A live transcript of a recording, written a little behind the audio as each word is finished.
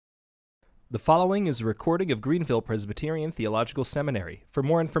The following is a recording of Greenville Presbyterian Theological Seminary. For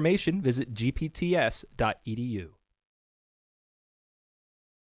more information, visit gpts.edu.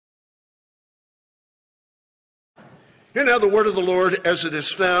 Hear now the word of the Lord as it is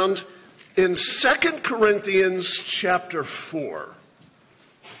found in 2 Corinthians chapter 4.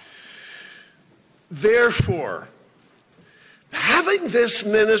 Therefore, having this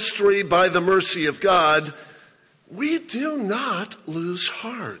ministry by the mercy of God, we do not lose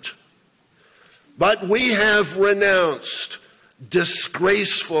heart. But we have renounced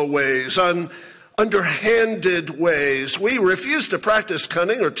disgraceful ways, underhanded ways. We refuse to practice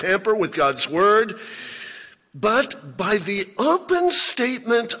cunning or tamper with God's word. But by the open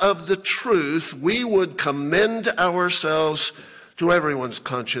statement of the truth, we would commend ourselves to everyone's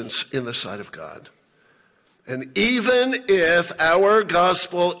conscience in the sight of God. And even if our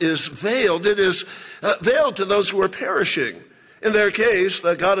gospel is veiled, it is veiled to those who are perishing. In their case,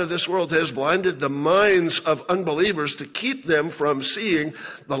 the God of this world has blinded the minds of unbelievers to keep them from seeing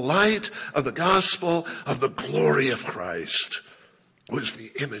the light of the gospel of the glory of Christ, who is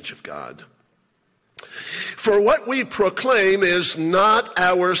the image of God. For what we proclaim is not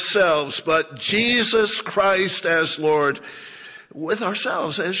ourselves, but Jesus Christ as Lord, with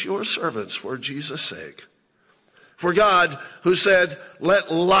ourselves as your servants for Jesus' sake. For God, who said,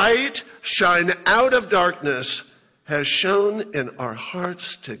 "Let light shine out of darkness," has shone in our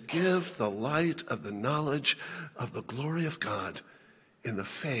hearts to give the light of the knowledge of the glory of God in the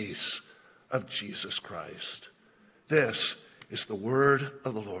face of Jesus Christ. This is the word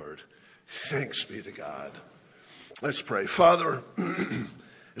of the Lord. Thanks be to God. Let's pray. Father,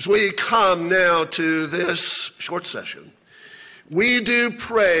 as we come now to this short session, we do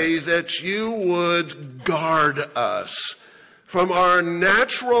pray that you would guard us from our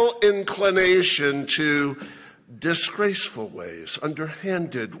natural inclination to disgraceful ways,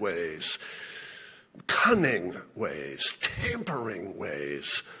 underhanded ways, cunning ways, tampering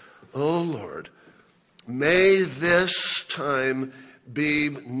ways. Oh Lord, may this time be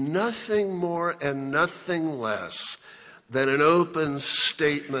nothing more and nothing less than an open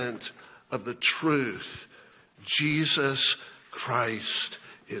statement of the truth. Jesus Christ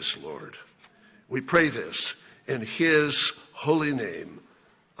is Lord. We pray this in his holy name.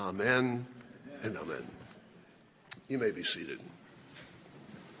 Amen and amen. You may be seated.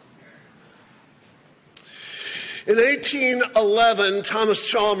 In 1811, Thomas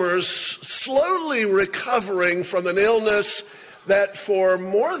Chalmers, slowly recovering from an illness that for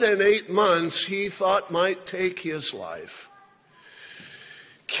more than 8 months he thought might take his life,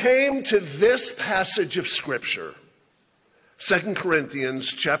 came to this passage of Scripture, 2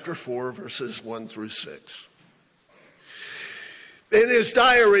 Corinthians chapter 4, verses 1 through 6. In his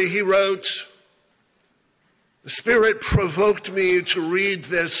diary, he wrote, "The Spirit provoked me to read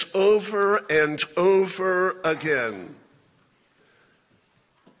this over and over again."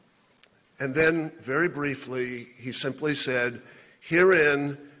 And then, very briefly, he simply said,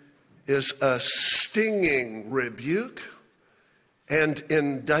 "Herein is a stinging rebuke and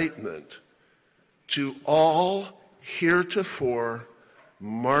indictment to all heretofore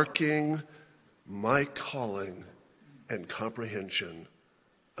marking my calling and comprehension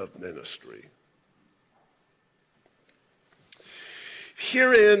of ministry."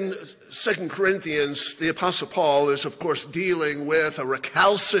 Here in 2 Corinthians, the Apostle Paul is, of course, dealing with a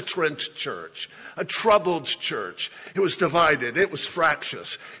recalcitrant church, a troubled church. It was divided. It was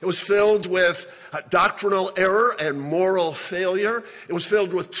fractious. It was filled with doctrinal error and moral failure. It was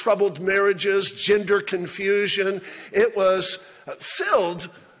filled with troubled marriages, gender confusion. It was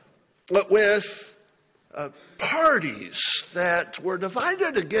filled with parties that were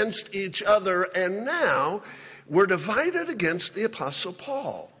divided against each other, and now were divided against the Apostle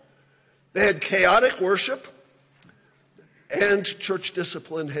Paul. They had chaotic worship, and church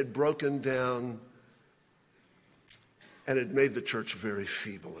discipline had broken down and had made the church very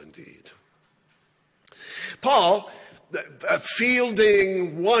feeble indeed. Paul,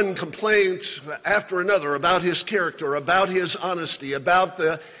 fielding one complaint after another about his character, about his honesty, about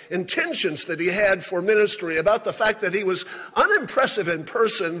the intentions that he had for ministry, about the fact that he was unimpressive in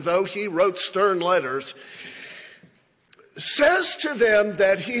person, though he wrote stern letters, says to them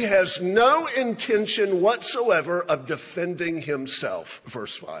that he has no intention whatsoever of defending himself.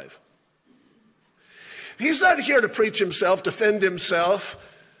 Verse 5. He's not here to preach himself, defend himself,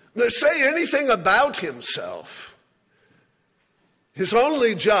 nor say anything about himself. His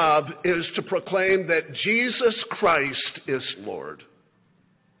only job is to proclaim that Jesus Christ is Lord.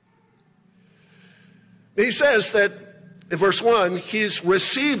 He says that in verse 1, he's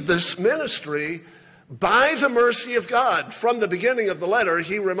received this ministry by the mercy of God. From the beginning of the letter,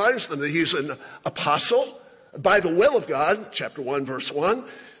 he reminds them that he's an apostle by the will of God, chapter 1, verse 1,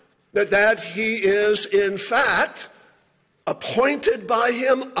 that he is in fact appointed by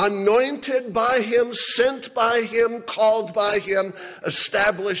him, anointed by him, sent by him, called by him,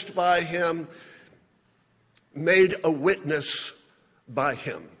 established by him, made a witness by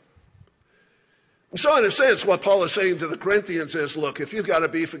him. So in a sense, what Paul is saying to the Corinthians is, look, if you've got a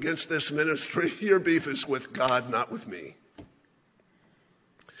beef against this ministry, your beef is with God, not with me.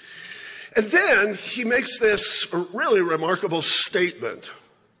 And then he makes this really remarkable statement.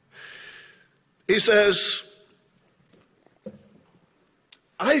 He says,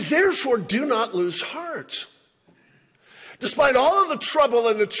 I therefore do not lose heart. Despite all of the trouble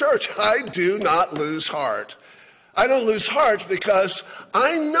in the church, I do not lose heart. I don't lose heart because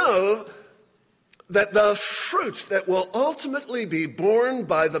I know that the fruit that will ultimately be borne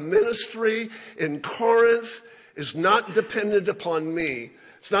by the ministry in Corinth is not dependent upon me.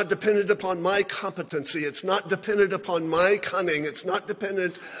 It's not dependent upon my competency. It's not dependent upon my cunning. It's not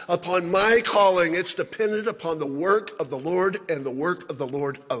dependent upon my calling. It's dependent upon the work of the Lord and the work of the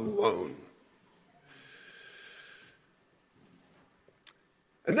Lord alone.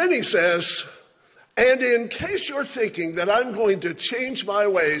 And then he says, and in case you're thinking that I'm going to change my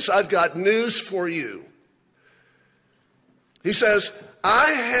ways, I've got news for you. He says, I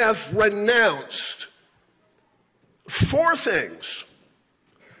have renounced 4 things.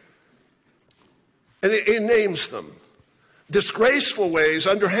 And he names them: disgraceful ways,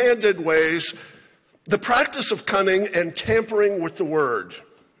 underhanded ways, the practice of cunning, and tampering with the word.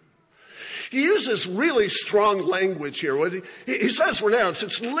 He uses really strong language here. He says renounce.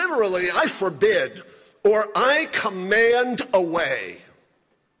 It's literally, I forbid or I command away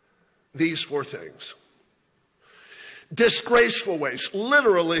these 4 things. Disgraceful ways,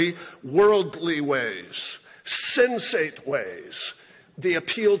 literally worldly ways, sensate ways, the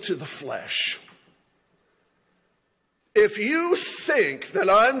appeal to the flesh. If you think that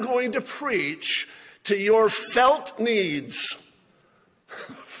I'm going to preach to your felt needs,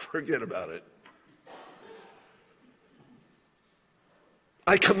 forget about it.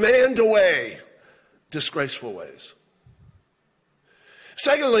 I command away disgraceful ways.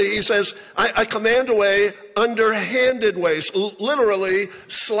 Secondly, he says, I command away underhanded ways, literally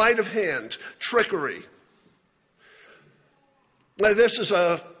sleight of hand, trickery. Now, this is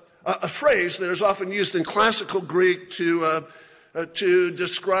a phrase that is often used in classical Greek to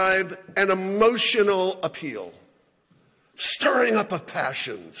describe an emotional appeal, stirring up of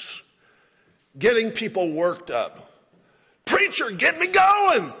passions, getting people worked up. Preacher, get me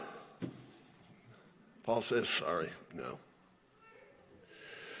going. Paul says, sorry, no.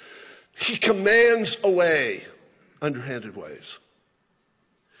 He commands away underhanded ways.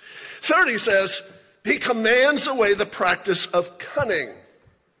 Third, he says, he commands away the practice of cunning.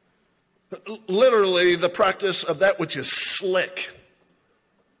 Literally, the practice of that which is slick,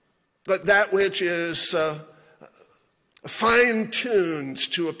 but that which is fine-tuned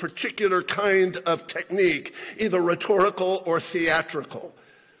to a particular kind of technique, either rhetorical or theatrical.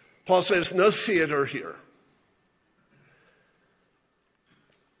 Paul says, no theater here.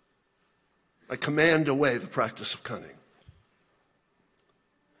 I command away the practice of cunning.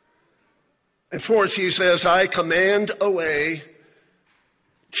 And fourth, he says, I command away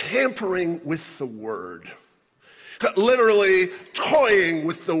tampering with the word. Literally toying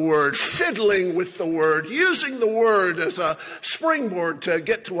with the word, fiddling with the word, using the word as a springboard to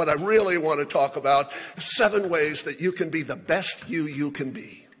get to what I really want to talk about. 7 ways that you can be the best you can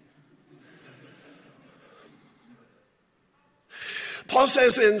be. Paul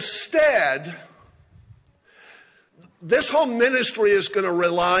says instead, this whole ministry is going to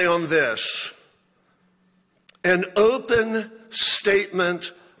rely on this: an open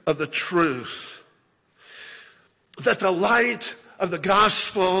statement of the truth, that the light of the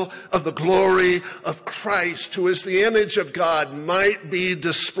gospel of the glory of Christ, who is the image of God, might be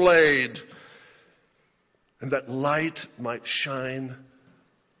displayed, and that light might shine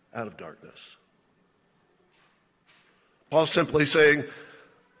out of darkness. Paul's simply saying,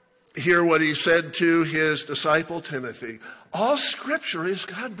 hear what he said to his disciple Timothy. All Scripture is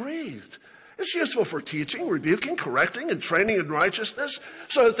God-breathed. It's useful for teaching, rebuking, correcting, and training in righteousness,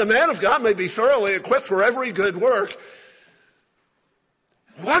 so that the man of God may be thoroughly equipped for every good work.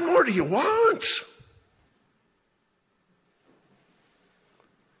 What more do you want?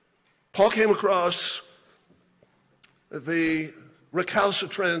 Paul came across the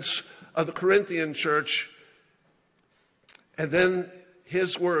recalcitrance of the Corinthian church, and then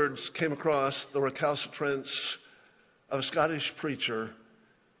his words came across the recalcitrance of a Scottish preacher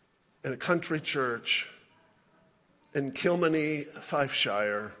in a country church in Kilmeny,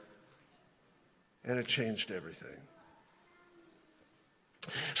 Fifeshire, and it changed everything.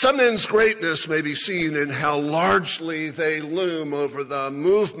 Some men's greatness may be seen in how largely they loom over the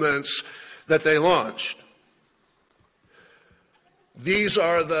movements that they launched. These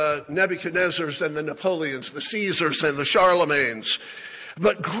are the Nebuchadnezzars and the Napoleons, the Caesars and the Charlemagnes.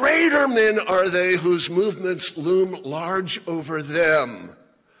 But greater men are they whose movements loom large over them,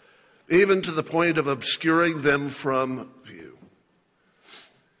 even to the point of obscuring them from view.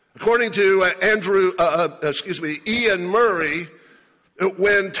 According to Ian Murray,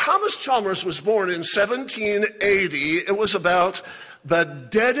 when Thomas Chalmers was born in 1780, it was about the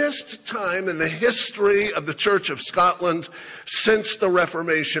deadest time in the history of the Church of Scotland since the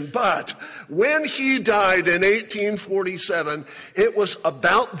Reformation. But when he died in 1847, it was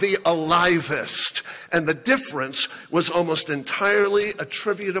about the alivest, and the difference was almost entirely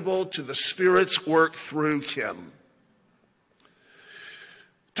attributable to the Spirit's work through him.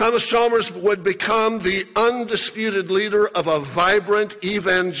 Thomas Chalmers would become the undisputed leader of a vibrant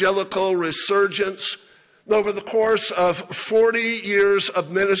evangelical resurgence. Over the course of 40 years of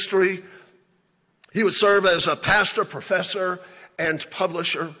ministry, he would serve as a pastor, professor, and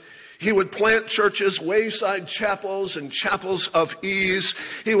publisher. He would plant churches, wayside chapels, and chapels of ease.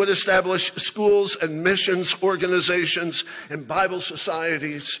 He would establish schools and missions organizations and Bible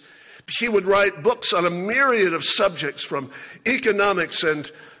societies. He would write books on a myriad of subjects, from economics and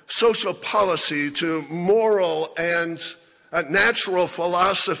social policy to moral and natural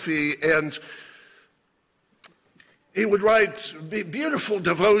philosophy, and he would write beautiful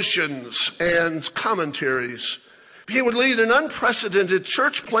devotions and commentaries. He would lead an unprecedented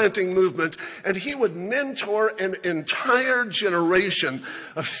church planting movement, and he would mentor an entire generation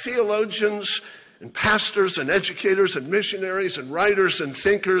of theologians and pastors and educators and missionaries and writers and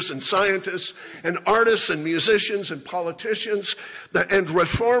thinkers and scientists and artists and musicians and politicians and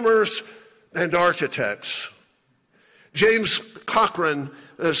reformers and architects. James Cochrane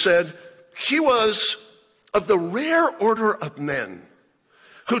said, "He was of the rare order of men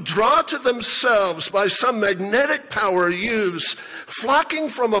who draw to themselves by some magnetic power youths flocking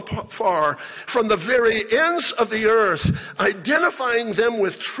from afar, from the very ends of the earth, identifying them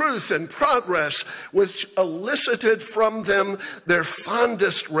with truth and progress, which elicited from them their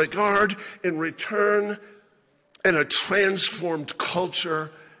fondest regard in return, and a transformed culture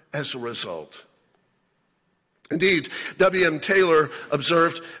as a result." Indeed, W.M. Taylor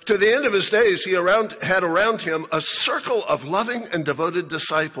observed, "To the end of his days, he had around him a circle of loving and devoted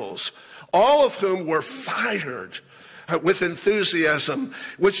disciples, all of whom were fired with enthusiasm,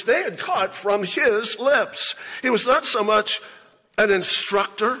 which they had caught from his lips. He was not so much an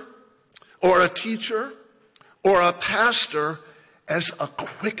instructor or a teacher or a pastor as a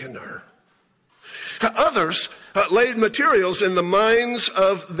quickener." Others laid materials in the minds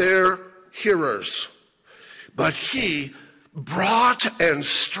of their hearers, but he brought and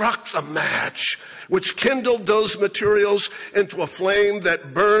struck the match which kindled those materials into a flame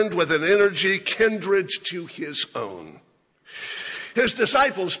that burned with an energy kindred to his own. His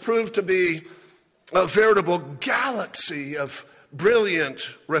disciples proved to be a veritable galaxy of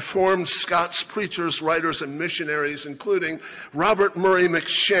brilliant Reformed Scots preachers, writers, and missionaries, including Robert Murray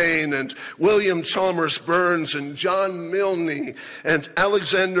McCheyne and William Chalmers Burns and John Milne and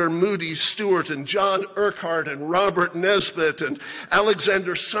Alexander Moody Stewart and John Urquhart and Robert Nesbitt and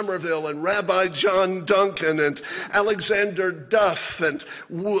Alexander Somerville and Rabbi John Duncan and Alexander Duff and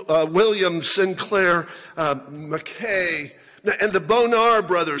William Sinclair Mackay and the Bonar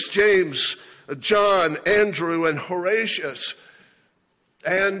brothers, James, John, Andrew, and Horatius,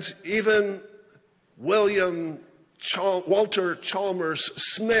 and even Walter Chalmers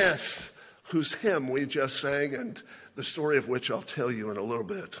Smith, whose hymn we just sang, and the story of which I'll tell you in a little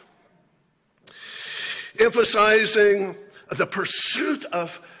bit. Emphasizing the pursuit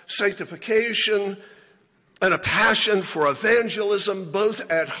of sanctification and a passion for evangelism, both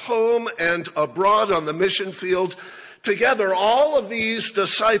at home and abroad on the mission field, together, all of these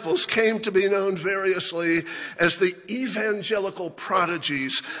disciples came to be known variously as the evangelical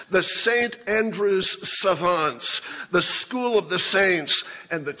prodigies, the St. Andrew's savants, the School of the Saints,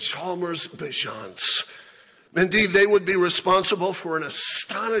 and the Chalmers Bejants. Indeed, they would be responsible for an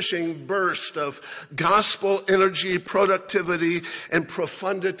astonishing burst of gospel energy, productivity, and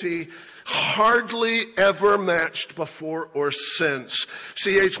profundity hardly ever matched before or since.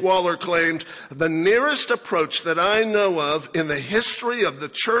 C.H. Waller claimed, "The nearest approach that I know of in the history of the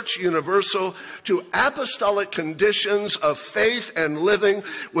Church Universal to apostolic conditions of faith and living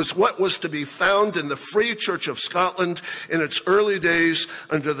was what was to be found in the Free Church of Scotland in its early days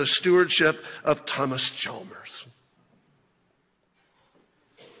under the stewardship of Thomas Chalmers."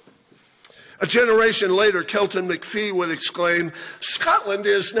 A generation later, Kelton McPhee would exclaim, "Scotland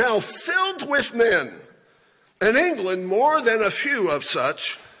is now filled with men, and England more than a few of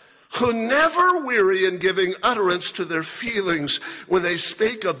such, who never weary in giving utterance to their feelings when they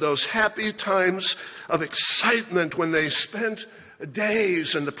speak of those happy times of excitement when they spent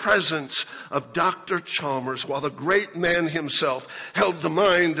days in the presence of Dr. Chalmers, while the great man himself held the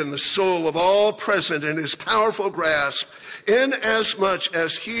mind and the soul of all present in his powerful grasp, inasmuch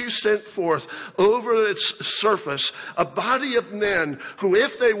as he sent forth over its surface a body of men who,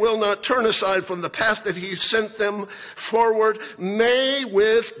 if they will not turn aside from the path that he sent them forward, may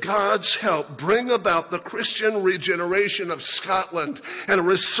with God's help bring about the Christian regeneration of Scotland and a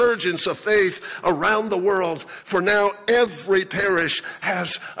resurgence of faith around the world. For now every parish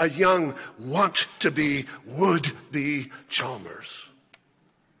has a young want-to-be, would-be Chalmers."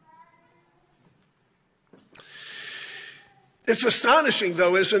 It's astonishing,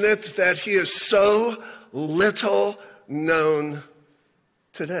 though, isn't it, that he is so little known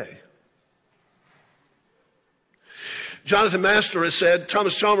today. Jonathan Master has said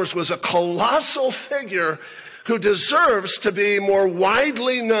Thomas Chalmers was a colossal figure who deserves to be more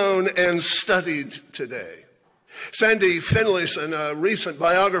widely known and studied today. Sandy Finlayson, a recent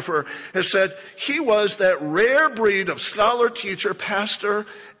biographer, has said he was that rare breed of scholar, teacher, pastor,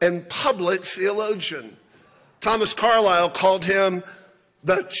 and public theologian. Thomas Carlyle called him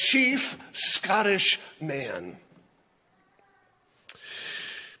the chief Scottish man.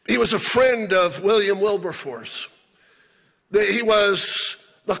 He was a friend of William Wilberforce. He was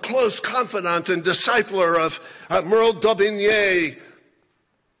the close confidant and discipler of Merle d'Aubigné.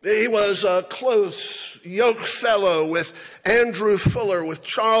 He was a close yoke fellow with Andrew Fuller, with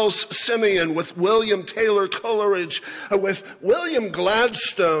Charles Simeon, with William Taylor Coleridge, with William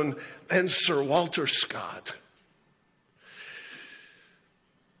Gladstone, and Sir Walter Scott.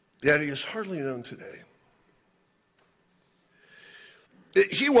 Yet he is hardly known today.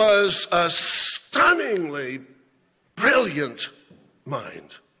 He was a stunningly brilliant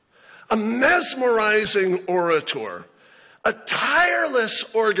mind, a mesmerizing orator, a tireless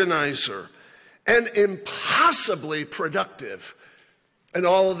organizer, and impossibly productive in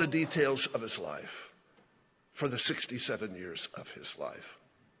all of the details of his life for the 67 years of his life.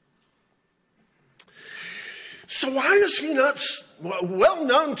 So why is he not well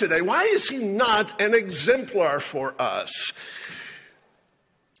known today? Why is he not an exemplar for us?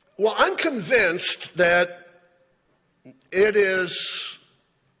 Well, I'm convinced that it is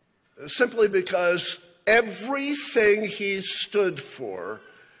simply because everything he stood for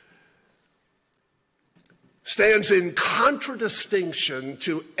stands in contradistinction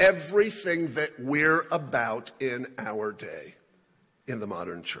to everything that we're about in our day in the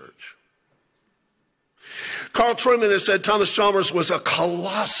modern church. Carl Trueman has said Thomas Chalmers was a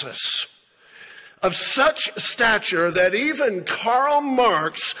colossus of such stature that even Karl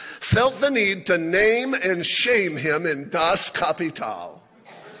Marx felt the need to name and shame him in Das Kapital.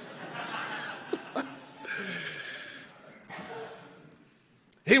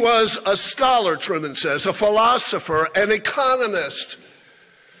 He was a scholar, Truman says, a philosopher, an economist,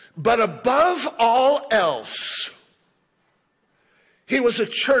 but above all else, he was a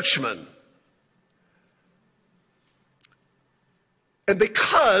churchman. And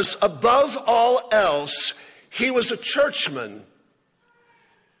because, above all else, he was a churchman,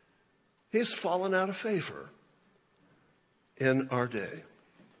 he's fallen out of favor in our day.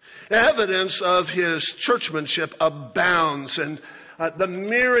 The evidence of his churchmanship abounds, and the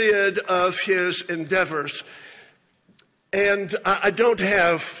myriad of his endeavors. And I don't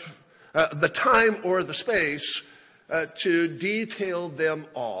have the time or the space to detail them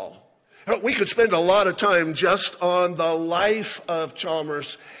all. We could spend a lot of time just on the life of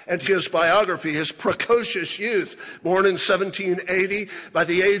Chalmers and his biography, his precocious youth. Born in 1780, by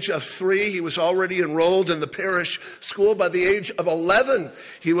the age of 3, he was already enrolled in the parish school. By the age of 11,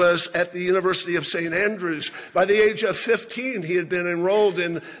 he was at the University of St. Andrews. By the age of 15, he had been enrolled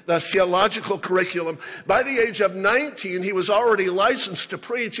in the theological curriculum. By the age of 19, he was already licensed to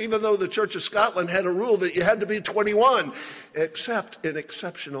preach, even though the Church of Scotland had a rule that you had to be 21, except in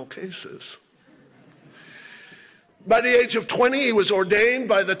exceptional cases. By the age of 20, he was ordained.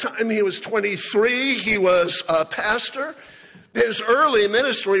 By the time he was 23, he was a pastor. His early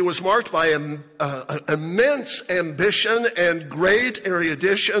ministry was marked by immense ambition and great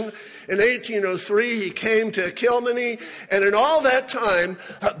erudition. In 1803, he came to Kilmeny, and in all that time,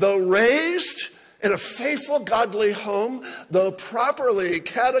 though raised in a faithful, godly home, though properly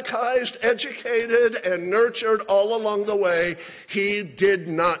catechized, educated, and nurtured all along the way, he did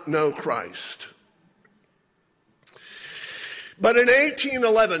not know Christ. But in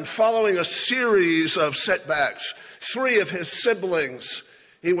 1811, following a series of setbacks, 3 of his siblings,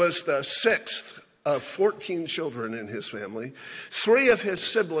 he was the 6th of 14 children in his family, 3 of his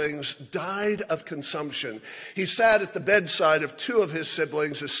siblings died of consumption. He sat at the bedside of 2 of his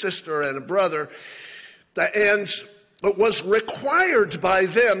siblings, a sister and a brother, and was required by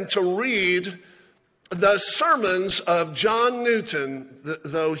them to read the sermons of John Newton,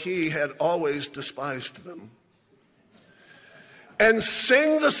 though he had always despised them, and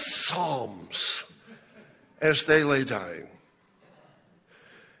sing the Psalms as they lay dying.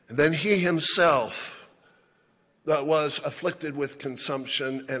 And then he himself was afflicted with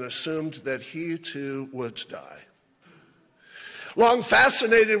consumption and assumed that he too would die. Long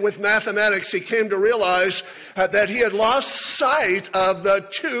fascinated with mathematics, he came to realize that he had lost sight of the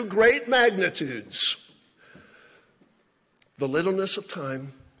 2 great magnitudes: the littleness of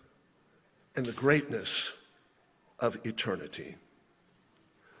time and the greatness of eternity.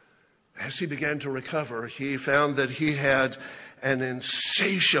 As he began to recover, he found that he had an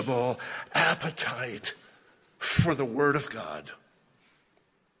insatiable appetite for the Word of God.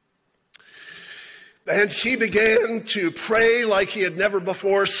 And he began to pray like he had never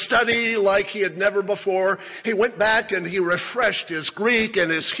before, study like he had never before. He went back and he refreshed his Greek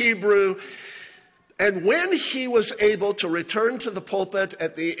and his Hebrew. And when he was able to return to the pulpit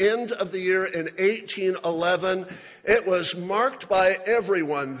at the end of the year in 1811, it was marked by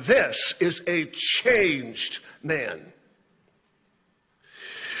everyone: this is a changed man.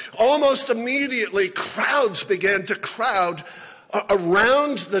 Almost immediately, crowds began to crowd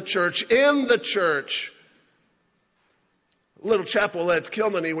around the church, in the church. A little chapel at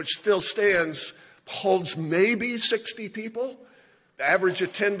Kilmeny, which still stands, holds maybe 60 people. Average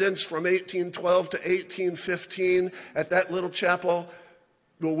attendance from 1812 to 1815 at that little chapel,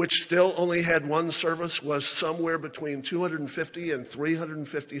 which still only had one service, was somewhere between 250 and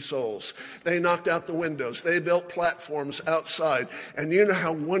 350 souls. They knocked out the windows. They built platforms outside. And you know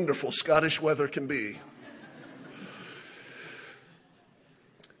how wonderful Scottish weather can be.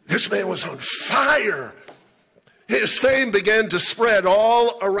 This man was on fire. His fame began to spread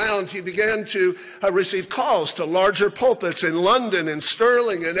all around. He began to receive calls to larger pulpits in London, in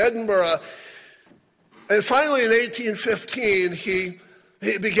Stirling, in Edinburgh. And finally, in 1815,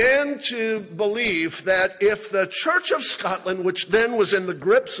 he began to believe that if the Church of Scotland, which then was in the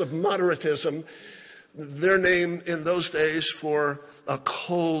grips of moderatism, their name in those days for a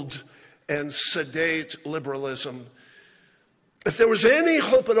cold and sedate liberalism, if there was any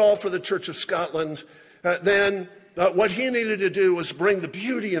hope at all for the Church of Scotland, then what he needed to do was bring the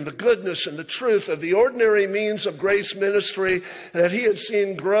beauty and the goodness and the truth of the ordinary means of grace ministry that he had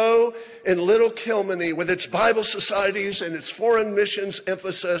seen grow in Little Kilmeny with its Bible societies and its foreign missions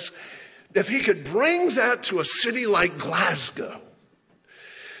emphasis. If he could bring that to a city like Glasgow,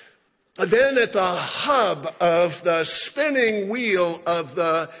 then at the hub of the spinning wheel of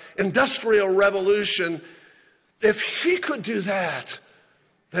the Industrial Revolution, if he could do that,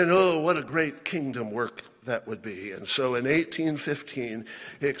 then oh, what a great kingdom work that would be. And so in 1815,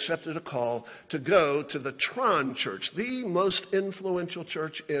 he accepted a call to go to the Tron Church, the most influential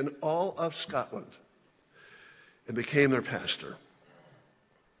church in all of Scotland, and became their pastor.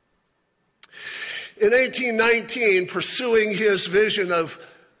 In 1819, pursuing his vision of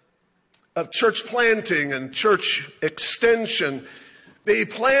church planting and church extension, he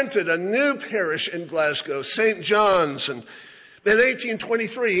planted a new parish in Glasgow, St. John's. And in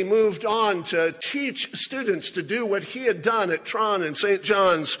 1823, he moved on to teach students to do what he had done at Tron and St.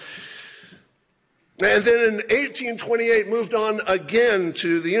 John's. And then in 1828, moved on again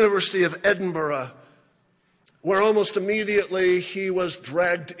to the University of Edinburgh, where almost immediately he was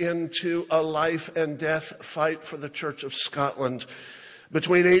dragged into a life and death fight for the Church of Scotland.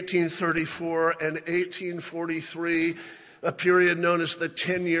 Between 1834 and 1843, a period known as the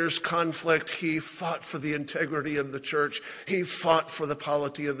 10 Years Conflict, he fought for the integrity of the church. He fought for the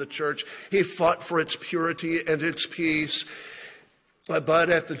polity of the church. He fought for its purity and its peace. But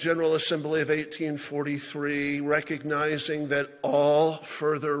at the General Assembly of 1843, recognizing that all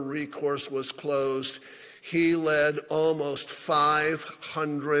further recourse was closed, he led almost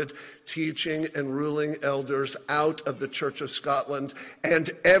 500 teaching and ruling elders out of the Church of Scotland, and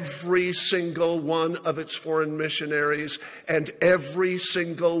every single one of its foreign missionaries and every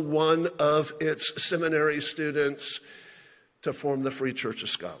single one of its seminary students to form the Free Church of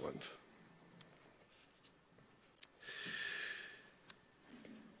Scotland.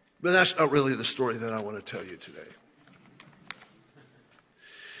 But that's not really the story that I want to tell you today.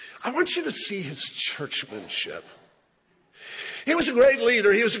 I want you to see his churchmanship. He was a great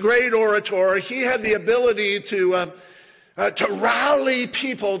leader. He was a great orator. He had the ability to rally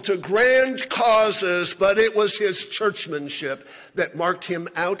people to grand causes, but it was his churchmanship that marked him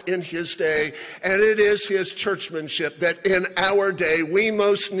out in his day, and it is his churchmanship that in our day we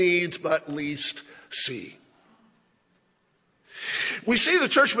most need but least see. We see the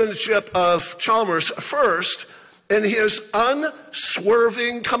churchmanship of Chalmers first in his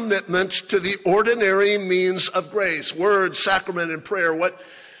unswerving commitment to the ordinary means of grace, word, sacrament, and prayer, what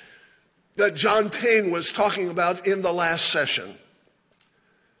John Payne was talking about in the last session.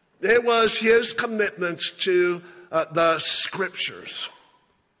 It was his commitment to the Scriptures,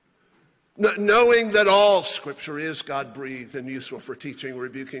 knowing that all Scripture is God-breathed and useful for teaching,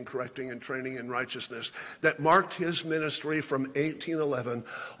 rebuking, correcting, and training in righteousness, that marked his ministry from 1811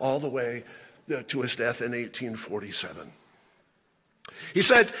 all the way to his death in 1847. He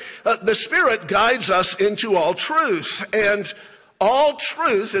said, the Spirit guides us into all truth, and all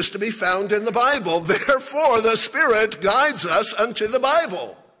truth is to be found in the Bible. Therefore, the Spirit guides us unto the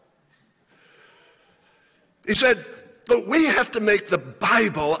Bible. He said, but we have to make the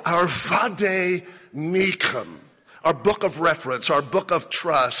Bible our vade mecum, our book of reference, our book of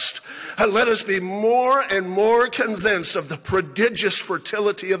trust. And let us be more and more convinced of the prodigious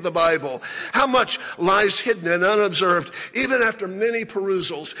fertility of the Bible, how much lies hidden and unobserved, even after many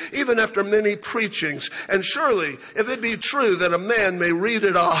perusals, even after many preachings. And surely, if it be true that a man may read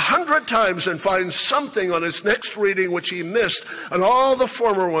it 100 times and find something on his next reading which he missed on all the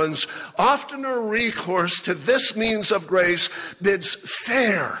former ones, oftener recourse to this means of grace bids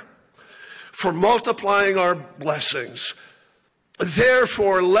fair for multiplying our blessings.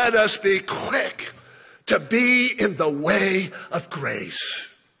 Therefore, let us be quick to be in the way of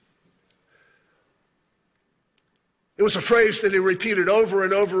grace. It was a phrase that he repeated over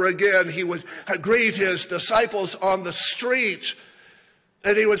and over again. He would greet his disciples on the street,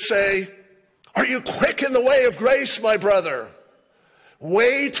 and he would say, "Are you quick in the way of grace, my brother?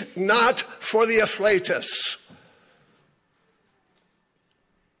 Wait not for the afflatus."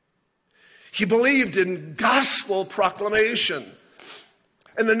 He believed in gospel proclamation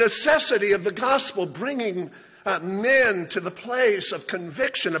and the necessity of the gospel bringing men to the place of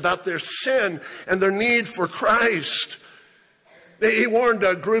conviction about their sin and their need for Christ. He warned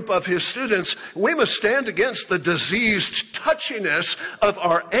a group of his students, we must stand against the diseased touchiness of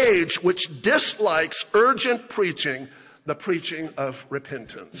our age, which dislikes urgent preaching, the preaching of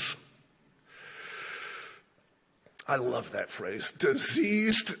repentance. I love that phrase,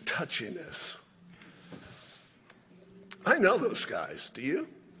 diseased touchiness. I know those guys, do you?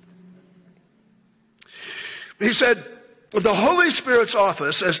 He said, the Holy Spirit's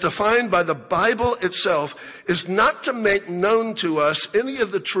office, as defined by the Bible itself, is not to make known to us any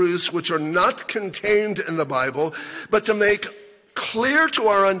of the truths which are not contained in the Bible, but to make clear to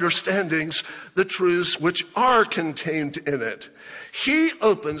our understandings the truths which are contained in it. He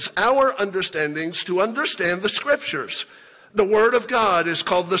opens our understandings to understand the Scriptures. The Word of God is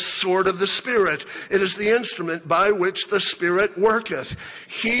called the sword of the Spirit. It is the instrument by which the Spirit worketh.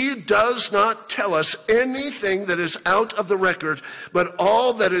 He does not tell us anything that is out of the record, but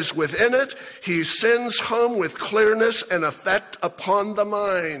all that is within it, he sends home with clearness and effect upon the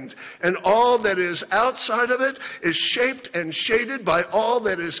mind. And all that is outside of it is shaped and shaded by all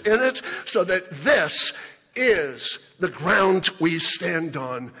that is in it, so that this is the ground we stand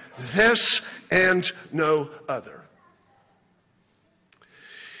on, this and no other.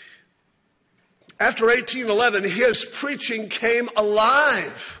 After 1811, his preaching came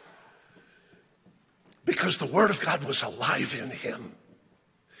alive because the Word of God was alive in him.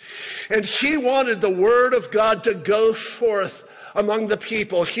 And he wanted the Word of God to go forth among the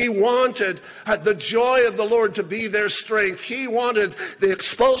people. He wanted the joy of the Lord to be their strength. He wanted the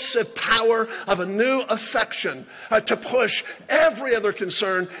expulsive power of a new affection to push every other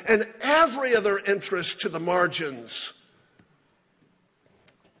concern and every other interest to the margins.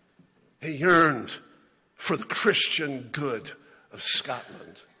 He yearned for the Christian good of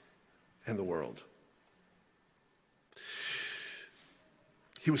Scotland and the world.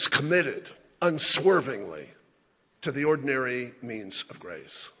 He was committed unswervingly to the ordinary means of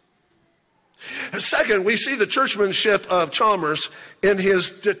grace. Second, we see the churchmanship of Chalmers in his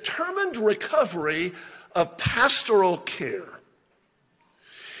determined recovery of pastoral care.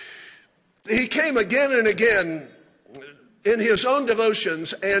 He came again and again in his own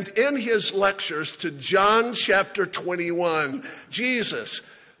devotions and in his lectures to John chapter 21. Jesus,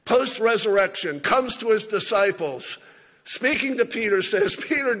 post-resurrection, comes to his disciples, speaking to Peter, says,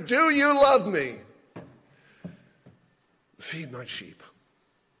 "Peter, do you love me? Feed my sheep.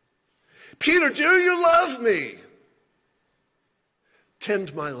 Peter, do you love me?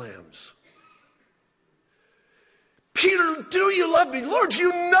 Tend my lambs. Peter, do you love me? Lord, you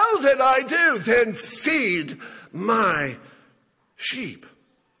know that I do. Then feed my sheep."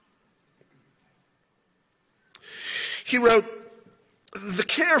 He wrote, "The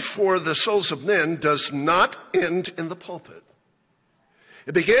care for the souls of men does not end in the pulpit.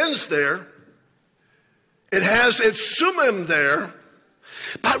 It begins there. It has its summum there.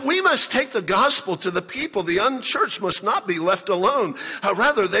 But we must take the gospel to the people. The unchurched must not be left alone.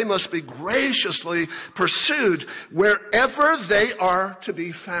 Rather, they must be graciously pursued wherever they are to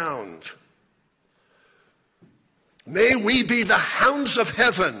be found. May we be the hounds of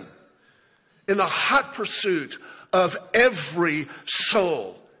heaven in the hot pursuit of every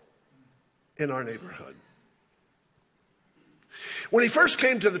soul in our neighborhood." When he first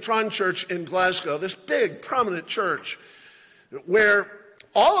came to the Tron Church in Glasgow, this big, prominent church where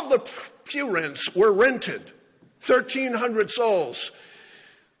all of the pew rents were rented, 1,300 souls,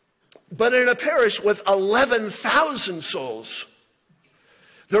 but in a parish with 11,000 souls,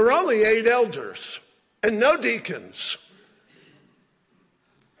 there were only 8 elders and no deacons.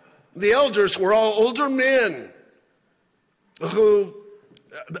 The elders were all older men who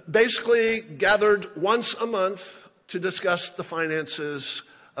basically gathered once a month to discuss the finances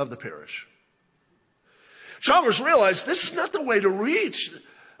of the parish. Chalmers realized this is not the way to reach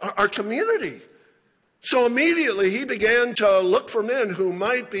our community. So immediately he began to look for men who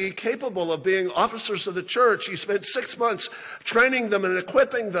might be capable of being officers of the church. He spent 6 months training them and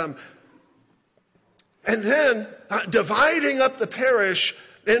equipping them. And then, dividing up the parish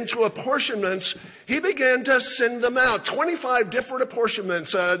into apportionments, he began to send them out. 25 different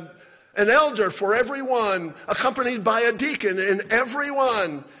apportionments, an elder for every one, accompanied by a deacon in every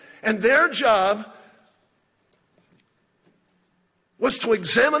one. And their job was to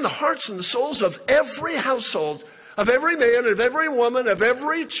examine the hearts and the souls of every household, of every man, of every woman, of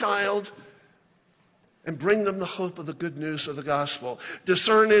every child, and bring them the hope of the good news of the gospel.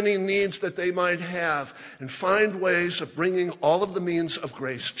 Discern any needs that they might have, and find ways of bringing all of the means of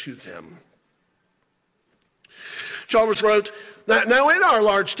grace to them. Chalmers wrote, "Now in our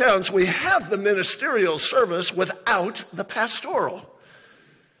large towns, we have the ministerial service without the pastoral.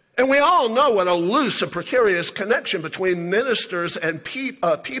 And we all know what a loose and precarious connection between ministers and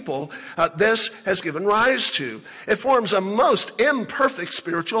people this has given rise to. It forms a most imperfect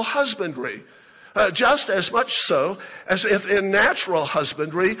spiritual husbandry. Just as much so as if in natural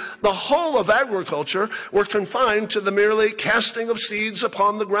husbandry, the whole of agriculture were confined to the merely casting of seeds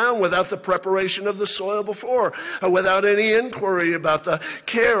upon the ground without the preparation of the soil before, without any inquiry about the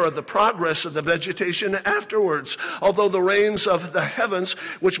care or the progress of the vegetation afterwards. Although the rains of the heavens,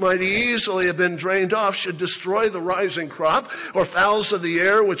 which might easily have been drained off, should destroy the rising crop, or fowls of the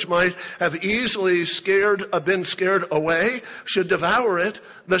air, which might have easily been scared away, should devour it,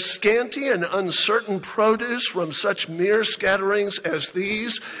 the scanty and uncertain produce from such mere scatterings as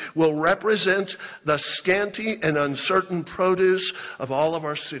these will represent the scanty and uncertain produce of all of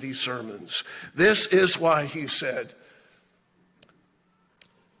our city sermons." This is why he said,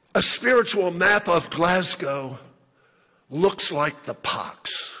 "A spiritual map of Glasgow looks like the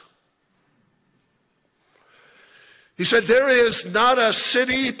pox." He said, "There is not a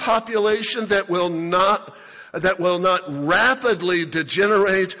city population that will not rapidly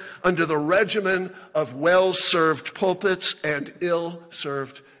degenerate under the regimen of well-served pulpits and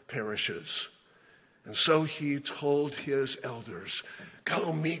ill-served parishes." And so he told his elders,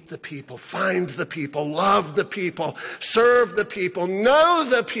 go meet the people, find the people, love the people, serve the people, know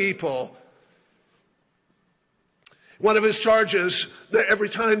the people. One of his charges every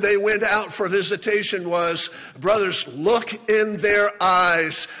time they went out for visitation was, brothers, look in their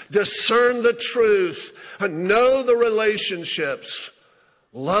eyes, discern the truth, know the relationships,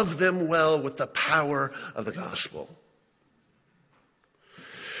 love them well with the power of the gospel.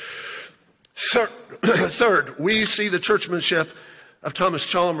 Third, we see the churchmanship of Thomas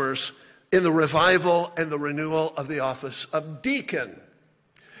Chalmers in the revival and the renewal of the office of deacon.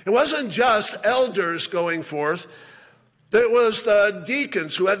 It wasn't just elders going forth. It was the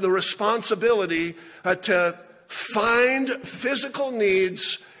deacons who had the responsibility to find physical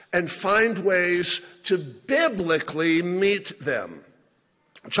needs and find ways to biblically meet them.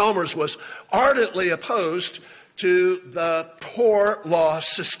 Chalmers was ardently opposed to the poor law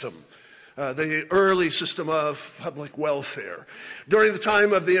system, the early system of public welfare. During the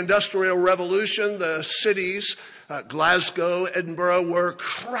time of the Industrial Revolution, the cities, Glasgow, Edinburgh, were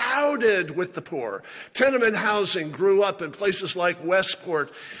crowded with the poor. Tenement housing grew up in places like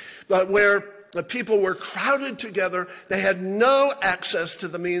Westport, where the people were crowded together. They had no access to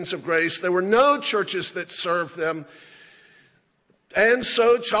the means of grace. There were no churches that served them. And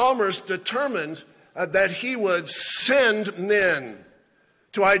so Chalmers determined that he would send men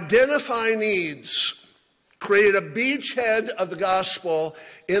to identify needs, create a beachhead of the gospel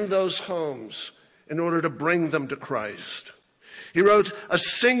in those homes in order to bring them to Christ. He wrote, "A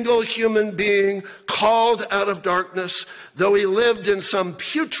single human being called out of darkness, though he lived in some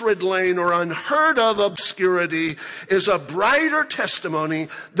putrid lane or unheard of obscurity, is a brighter testimony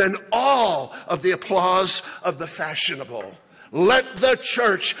than all of the applause of the fashionable. Let the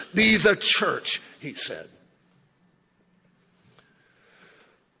church be the church," he said.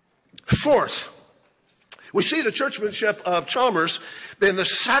 Fourth, we see the churchmanship of Chalmers in the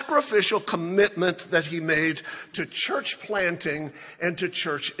sacrificial commitment that he made to church planting and to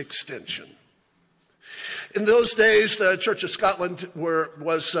church extension. In those days, the Church of Scotland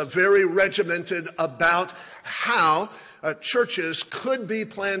was very regimented about how churches could be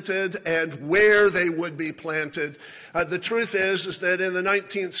planted and where they would be planted. The truth is that in the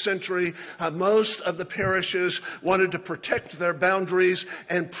 19th century, most of the parishes wanted to protect their boundaries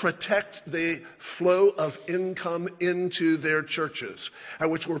and protect the flow of income into their churches,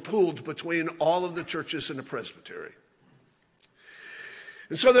 which were pooled between all of the churches in the Presbytery.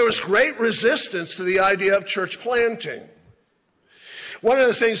 And so there was great resistance to the idea of church planting. One of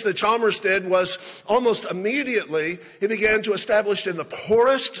the things that Chalmers did was almost immediately, he began to establish in the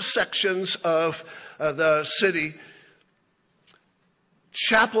poorest sections of the city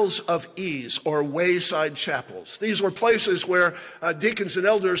chapels of ease, or wayside chapels. These were places where deacons and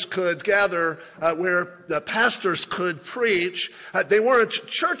elders could gather, where the pastors could preach. They weren't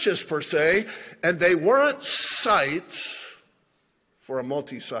churches per se, and they weren't sites for a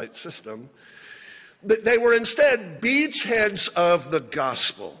multi-site system. But they were instead beachheads of the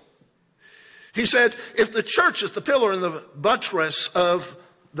gospel. He said, if the church is the pillar and the buttress of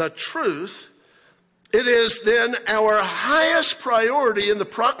the truth, it is then our highest priority in the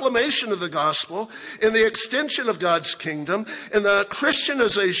proclamation of the gospel, in the extension of God's kingdom, in the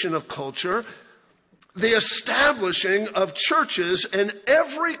Christianization of culture, the establishing of churches in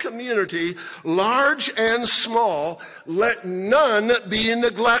every community, large and small. Let none be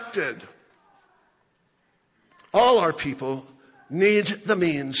neglected. All our people need the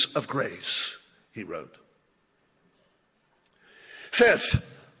means of grace, he wrote. Fifth,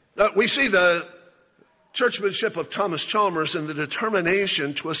 we see the churchmanship of Thomas Chalmers in the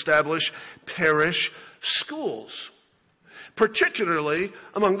determination to establish parish schools, particularly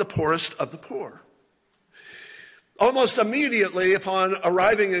among the poorest of the poor. Almost immediately upon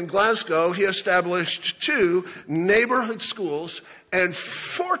arriving in Glasgow, he established 2 neighborhood schools and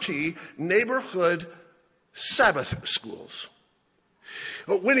 40 neighborhood Sabbath schools.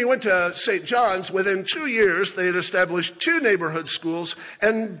 When he went to St. John's, within 2 years, they had established 2 neighborhood schools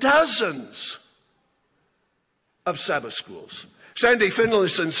and dozens of Sabbath schools. Sandy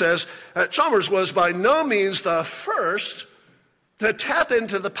Finlayson says, Chalmers was by no means the first to tap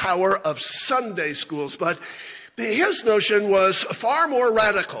into the power of Sunday schools, but his notion was far more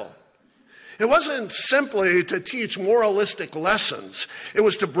radical. It wasn't simply to teach moralistic lessons. It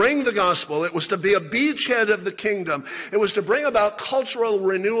was to bring the gospel. It was to be a beachhead of the kingdom. It was to bring about cultural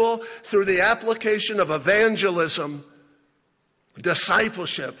renewal through the application of evangelism,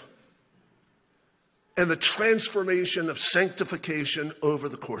 discipleship, and the transformation of sanctification over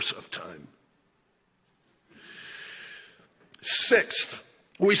the course of time. Sixth,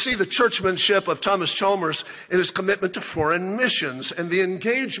 we see the churchmanship of Thomas Chalmers in his commitment to foreign missions and the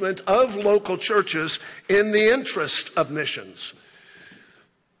engagement of local churches in the interest of missions.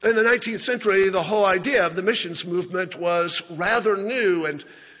 In the 19th century, the whole idea of the missions movement was rather new, and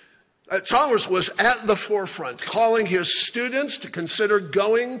Chalmers was at the forefront, calling his students to consider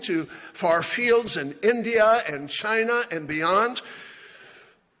going to far fields in India and China and beyond,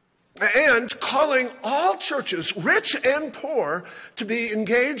 and calling all churches, rich and poor, to be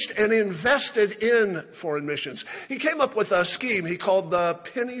engaged and invested in foreign missions. He came up with a scheme he called the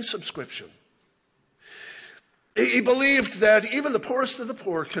penny subscription. He believed that even the poorest of the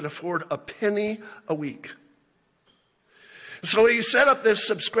poor could afford a penny a week. So he set up this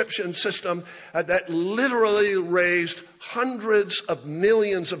subscription system that literally raised hundreds of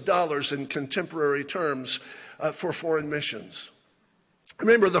millions of dollars in contemporary terms for foreign missions. I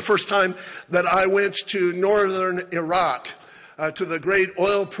remember the first time that I went to northern Iraq, to the great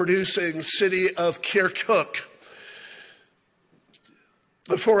oil-producing city of Kirkuk,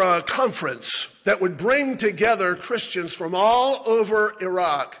 for a conference that would bring together Christians from all over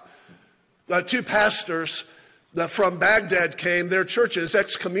Iraq. Two pastors from Baghdad came. Their churches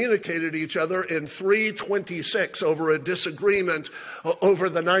excommunicated each other in 326 over a disagreement over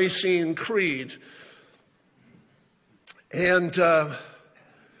the Nicene Creed. And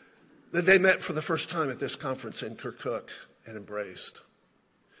they met for the first time at this conference in Kirkuk and embraced.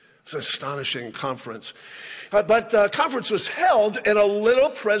 It's an astonishing conference. But the conference was held in a little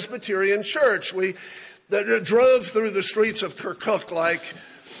Presbyterian church. We drove through the streets of Kirkuk like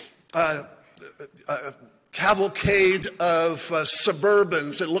a cavalcade of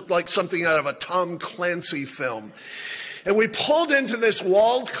Suburbans. It looked like something out of a Tom Clancy film. And we pulled into this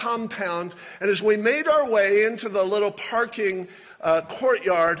walled compound, and as we made our way into the little parking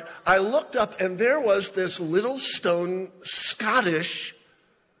courtyard, I looked up, and there was this little stone Scottish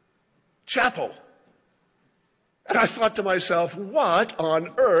chapel. And I thought to myself, what on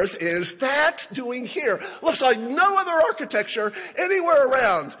earth is that doing here? Looks like no other architecture anywhere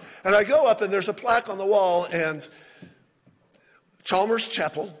around. And I go up, and there's a plaque on the wall, and Chalmers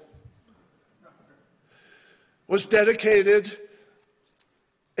Chapel was dedicated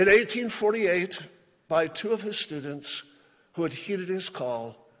in 1848 by two of his students who had heeded his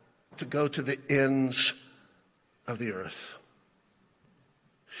call to go to the ends of the earth.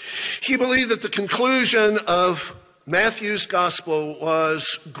 He believed that the conclusion of Matthew's gospel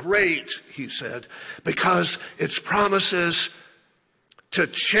was great, he said, because its promises to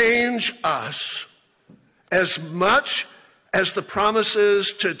change us as much as the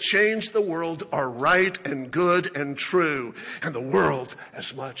promises to change the world are right and good and true, and the world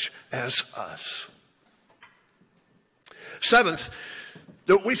as much as us. Seventh,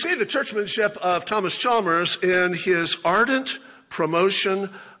 we see the churchmanship of Thomas Chalmers in his ardent promotion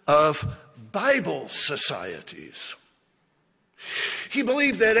of Bible societies. He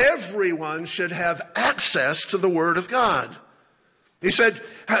believed that everyone should have access to the Word of God. He said,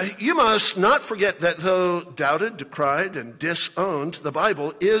 you must not forget that though doubted, decried, and disowned, the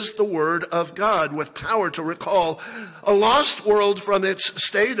Bible is the Word of God with power to recall a lost world from its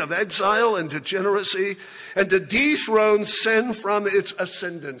state of exile and degeneracy and to dethrone sin from its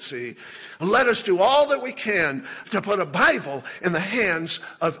ascendancy. Let us do all that we can to put a Bible in the hands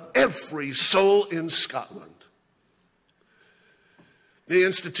of every soul in Scotland. He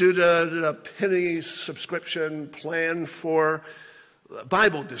instituted a penny subscription plan for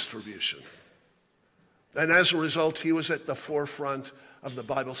Bible distribution. And as a result, he was at the forefront of the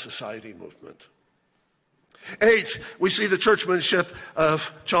Bible Society movement. Eighth, we see the churchmanship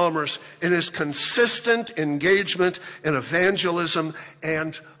of Chalmers in his consistent engagement in evangelism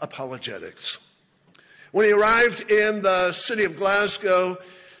and apologetics. When he arrived in the city of Glasgow,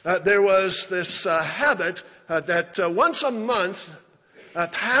 there was this habit that once a month,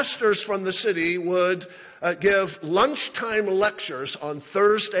 pastors from the city would give lunchtime lectures on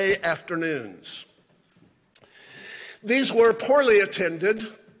Thursday afternoons. These were poorly attended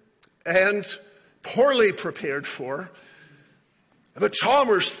and poorly prepared for, but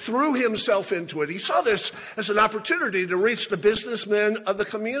Chalmers threw himself into it. He saw this as an opportunity to reach the businessmen of the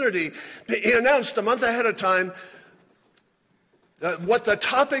community. He announced a month ahead of time what the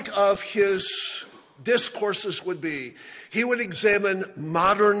topic of his discourses would be. He would examine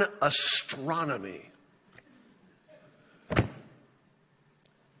modern astronomy.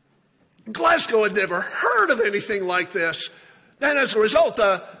 Glasgow had never heard of anything like this. Then as a result,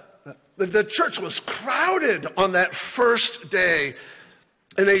 the church was crowded on that first day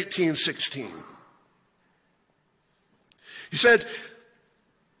in 1816. He said,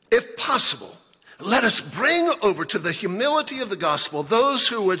 if possible, let us bring over to the humility of the gospel those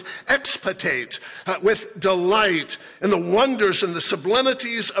who would expatiate with delight in the wonders and the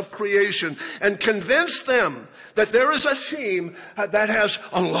sublimities of creation and convince them that there is a theme that has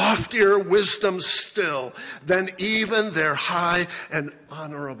a loftier wisdom still than even their high and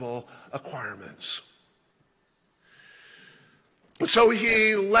honorable acquirements. So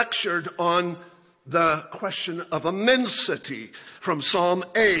he lectured on the question of immensity from Psalm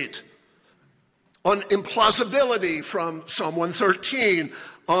 8, on implausibility from Psalm 113,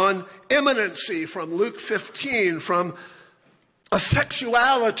 on imminency from Luke 15, from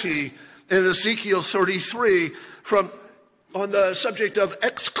effectuality in Ezekiel 33, on the subject of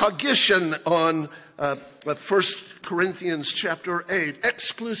excognition on 1 Corinthians chapter 8,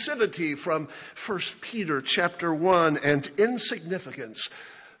 exclusivity from 1 Peter chapter 1, and insignificance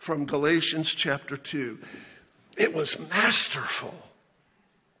from Galatians chapter 2. It was masterful.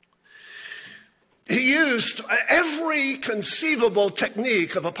 He used every conceivable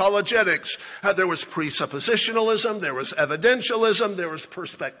technique of apologetics. There was presuppositionalism, there was evidentialism, there was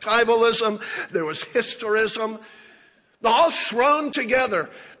perspectivalism, there was historism, all thrown together.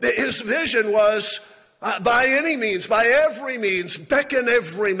 His vision was, by any means, by every means, beckon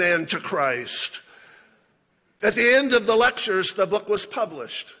every man to Christ. At the end of the lectures, the book was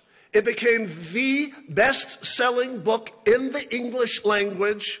published. It became the best-selling book in the English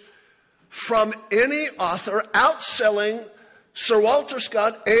language from any author, outselling Sir Walter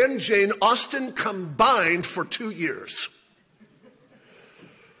Scott and Jane Austen combined for 2 years.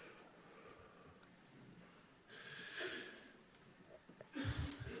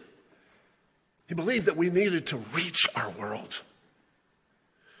 He believed that we needed to reach our world.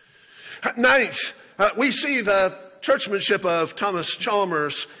 Ninth, we see the churchmanship of Thomas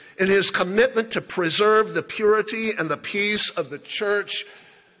Chalmers in his commitment to preserve the purity and the peace of the church,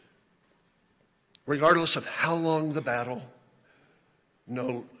 regardless of how long the battle,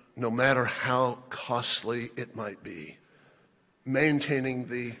 no matter how costly it might be, maintaining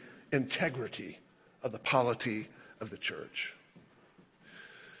the integrity of the polity of the church.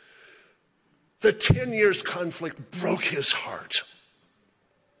 The 10 years conflict broke his heart.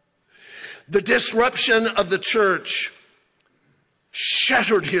 The disruption of the church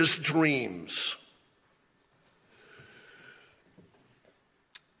shattered his dreams.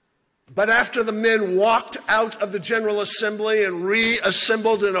 But after the men walked out of the General Assembly and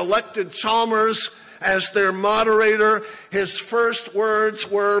reassembled and elected Chalmers as their moderator, his first words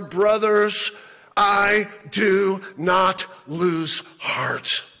were, "Brothers, I do not lose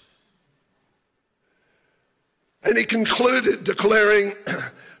heart." And he concluded declaring,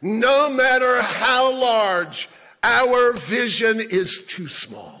 "No matter how large, our vision is too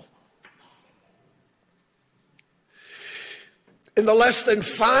small." In the less than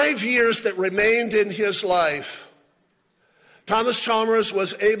 5 years that remained in his life, Thomas Chalmers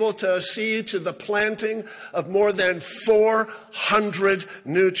was able to see to the planting of more than 400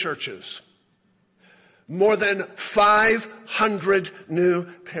 new churches, more than 500 new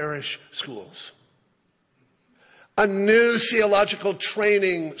parish schools, a new theological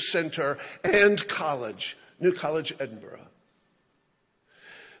training center and college, New College, Edinburgh,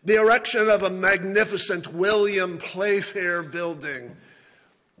 the erection of a magnificent William Playfair building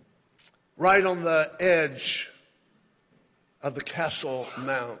right on the edge of the Castle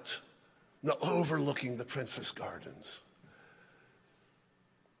Mount, overlooking the Princess Gardens.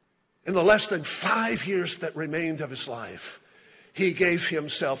 In the less than 5 years that remained of his life, he gave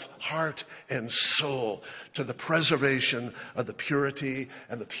himself heart and soul to the preservation of the purity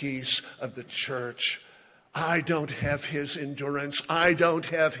and the peace of the church. I don't have his endurance. I don't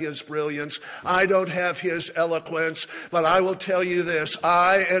have his brilliance. I don't have his eloquence. But I will tell you this,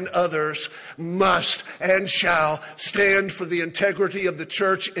 I and others must and shall stand for the integrity of the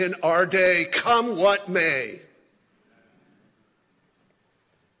church in our day, come what may.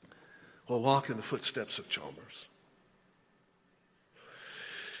 We'll walk in the footsteps of Chalmers.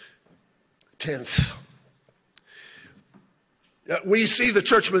 10th, we see the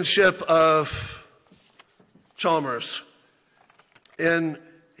churchmanship of Chalmers in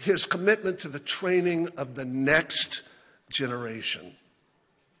his commitment to the training of the next generation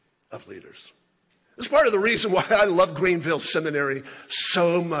of leaders. It's part of the reason why I love Greenville Seminary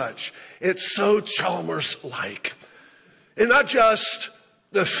so much. It's so Chalmers-like. And not just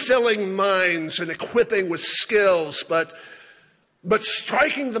the filling minds and equipping with skills, but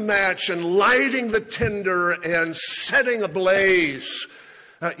striking the match and lighting the tinder and setting ablaze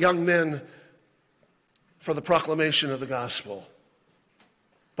young men for the proclamation of the gospel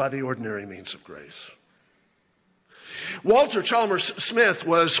by the ordinary means of grace. Walter Chalmers Smith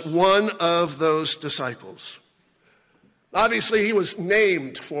was one of those disciples. Obviously, he was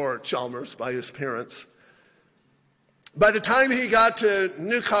named for Chalmers by his parents. By the time he got to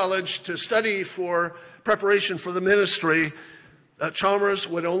New College to study for preparation for the ministry, Chalmers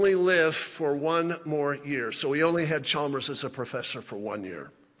would only live for 1 more year. So he only had Chalmers as a professor for 1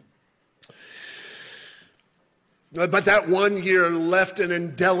 year. But that 1 year left an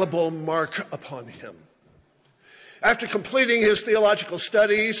indelible mark upon him. After completing his theological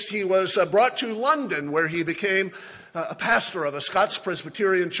studies, he was brought to London, where he became a pastor of a Scots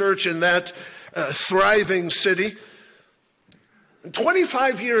Presbyterian church in that thriving city.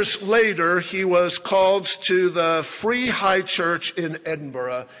 25 years later, he was called to the Free High Church in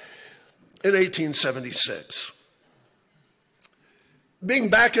Edinburgh. in 1876. Being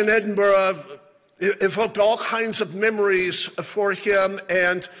back in Edinburgh evoked all kinds of memories for him,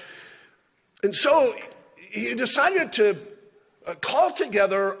 and so he decided to call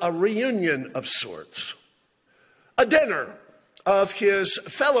together a reunion of sorts, a dinner of his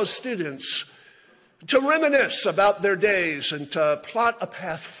fellow students to reminisce about their days and to plot a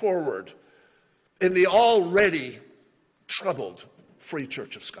path forward in the already troubled Free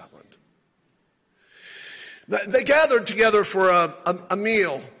Church of Scotland. They gathered together for a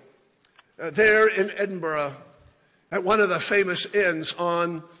meal there in Edinburgh at one of the famous inns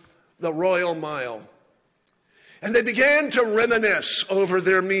on the Royal Mile. And they began to reminisce over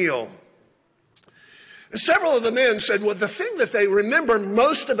their meal. And several of the men said, well, the thing that they remember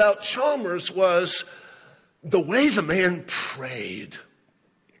most about Chalmers was the way the man prayed.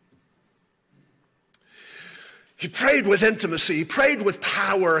 He prayed with intimacy. He prayed with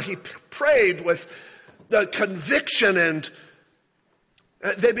power. He prayed with the conviction, and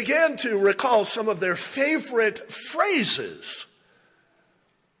they began to recall some of their favorite phrases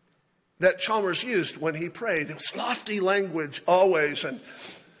that Chalmers used when he prayed. It was lofty language always. And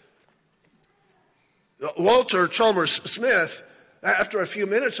Walter Chalmers Smith, after a few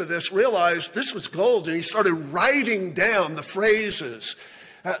minutes of this, realized this was gold, and he started writing down the phrases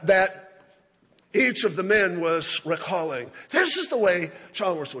that each of the men was recalling. This is the way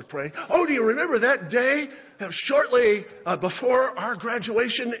Chalmers would pray. Oh, do you remember that day shortly before our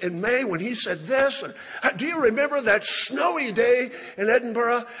graduation in May when he said this? Or, do you remember that snowy day in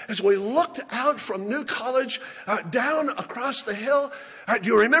Edinburgh as we looked out from New College down across the hill? Do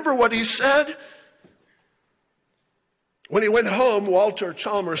you remember what he said? When he went home, Walter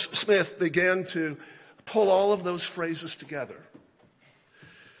Chalmers Smith began to pull all of those phrases together.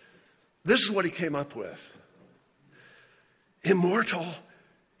 This is what he came up with. Immortal,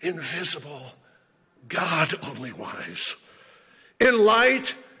 invisible, God only wise. In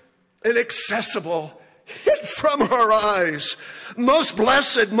light, inaccessible, hid from our eyes. Most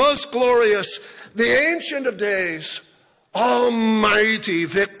blessed, most glorious, the Ancient of Days, almighty,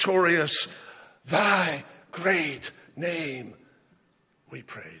 victorious, thy great name we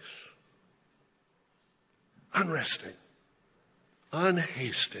praise. Unresting,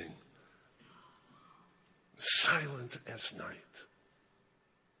 unhasting, silent as night.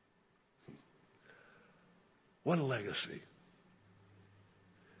 What a legacy.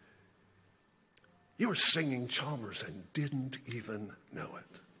 You were singing Chalmers and didn't even know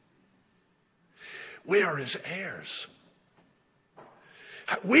it. We are his heirs.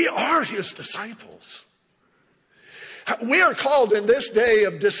 We are his disciples. We are called in this day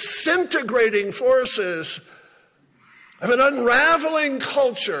of disintegrating forces, of an unraveling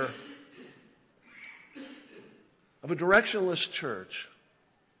culture, of a directionless church,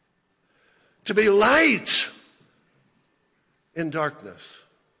 to be light in darkness,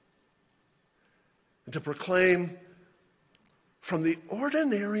 and to proclaim from the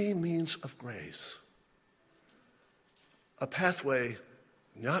ordinary means of grace a pathway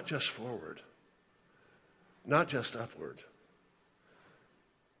not just forward, not just upward,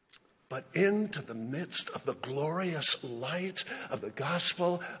 but into the midst of the glorious light of the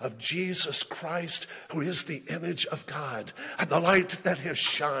gospel of Jesus Christ, who is the image of God, and the light that has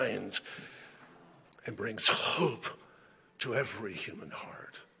shined and brings hope to every human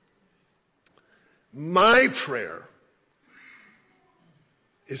heart. My prayer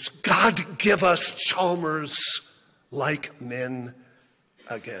is, God, give us Chalmers like men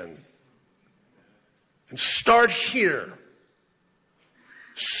again. And start here.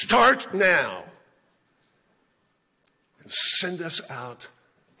 Start now. And send us out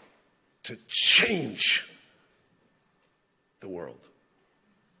to change the world.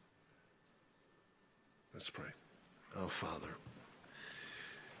 Let's pray. Oh, Father,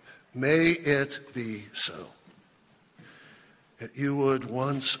 may it be so that you would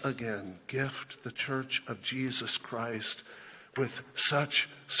once again gift the Church of Jesus Christ with such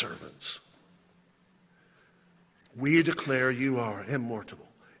servants. We declare you are immortal,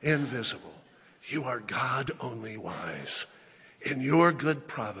 invisible. You are God only wise. In your good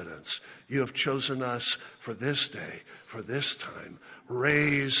providence, you have chosen us for this day, for this time.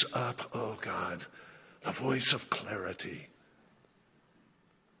 Raise up, oh God, the voice of clarity.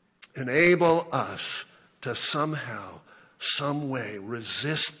 Enable us to somehow, some way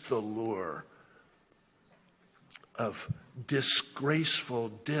resist the lure of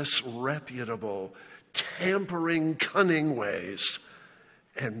disgraceful, disreputable, tampering, cunning ways,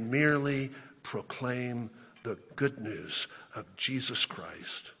 and merely proclaim the good news of Jesus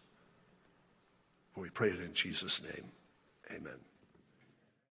Christ. For we pray it in Jesus' name. Amen.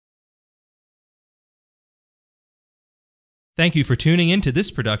 Thank you for tuning in to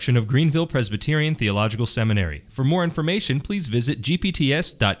this production of Greenville Presbyterian Theological Seminary. For more information, please visit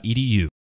gpts.edu.